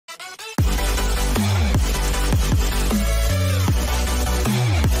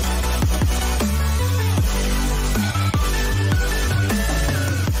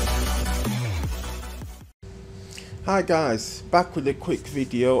Hi guys, back with a quick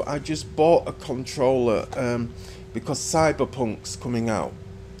video. I just bought a controller because Cyberpunk's coming out.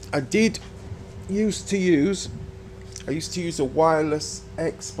 I used to use a wireless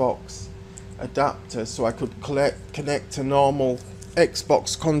Xbox adapter so I could connect a normal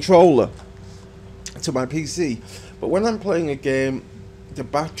Xbox controller to my PC. But when I'm playing a game, the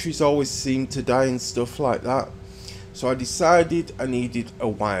batteries always seem to die and stuff like that. So I decided I needed a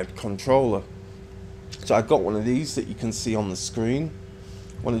wired controller. So I got one of these that you can see on the screen.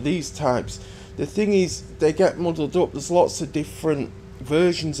 One of these types. The thing is, they get muddled up. There's lots of different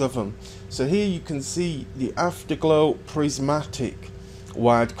versions of them. So here you can see the Afterglow Prismatic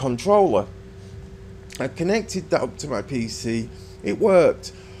wired controller. I connected that up to my PC. It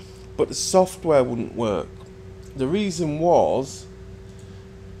worked, but the software wouldn't work. The reason was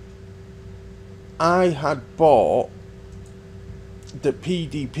I had bought the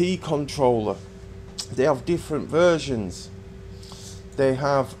PDP controller. They have different versions. They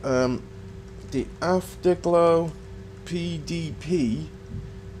have the Afterglow PDP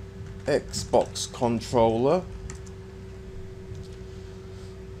Xbox controller.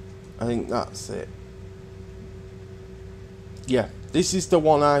 I think that's it. Yeah, this is the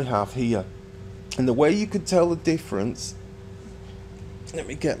one I have here. And the way you could tell the difference, let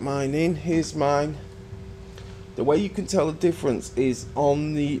me get mine in. Here's mine. The way you can tell the difference is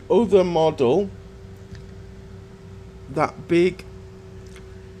on the other model, that big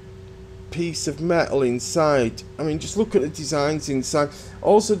piece of metal inside. I mean, just look at the designs inside.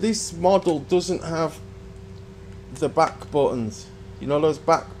 Also, this model doesn't have the back buttons. You know those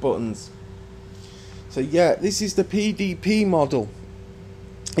back buttons? So yeah, this is the PDP model.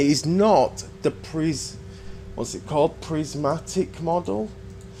 It is not the what's it called? Prismatic model?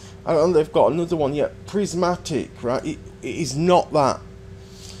 I don't know, they've got another one yet. Prismatic, right? It is not that.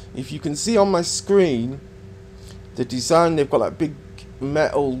 If you can see on my screen, the design, they've got that big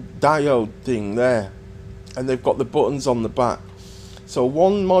metal diode thing there, and they've got the buttons on the back. So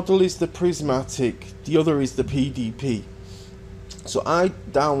one model is the Prismatic, the other is the PDP. So I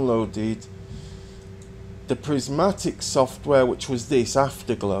downloaded the Prismatic software, which was this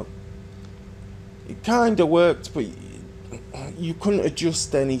Afterglow. It kind of worked, but you couldn't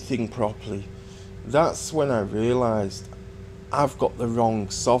adjust anything properly. That's when I realized I've got the wrong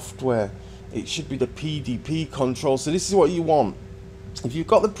software. It should be the PDP control. So this is what you want. If you've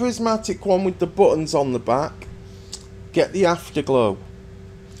got the Prismatic one with the buttons on the back, get the Afterglow.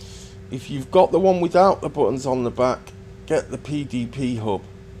 If you've got the one without the buttons on the back, get the PDP hub.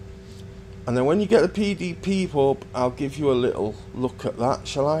 And then when you get the PDP hub, I'll give you a little look at that,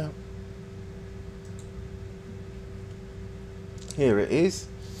 shall I? Here it is.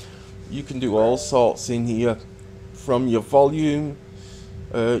 You can do all sorts in here. From your volume,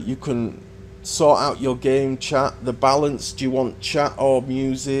 you can sort out your game chat, the balance. Do you want chat or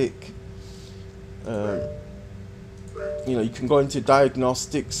music? You know, you can go into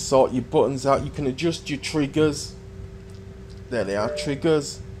diagnostics, sort your buttons out. You can adjust your triggers. There they are,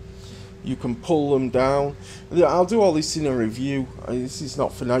 triggers. You can pull them down. I'll do all this in a review. This is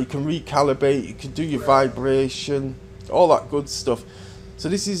not for now. You can recalibrate. You can do your vibration, all that good stuff. So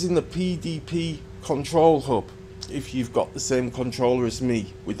this is in the PDP control hub. If you've got the same controller as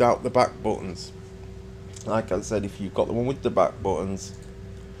me without the back buttons. Like I said, if you've got the one with the back buttons,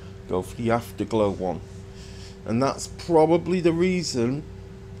 go for the Afterglow one. And that's probably the reason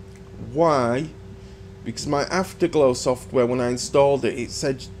why, because my Afterglow software, when I installed it, it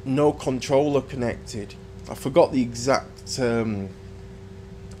said no controller connected. I forgot the exact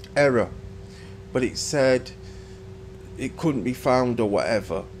error, but it said it couldn't be found or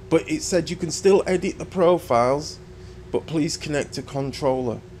whatever. But it said you can still edit the profiles, but please connect a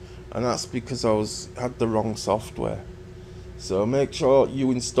controller. And that's because I had the wrong software. So make sure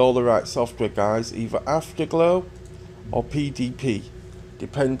you install the right software, guys. Either Afterglow or PDP,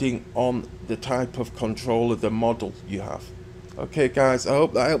 depending on the type of controller, the model you have. Okay guys, I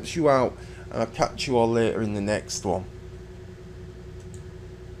hope that helps you out, and I'll catch you all later in the next one.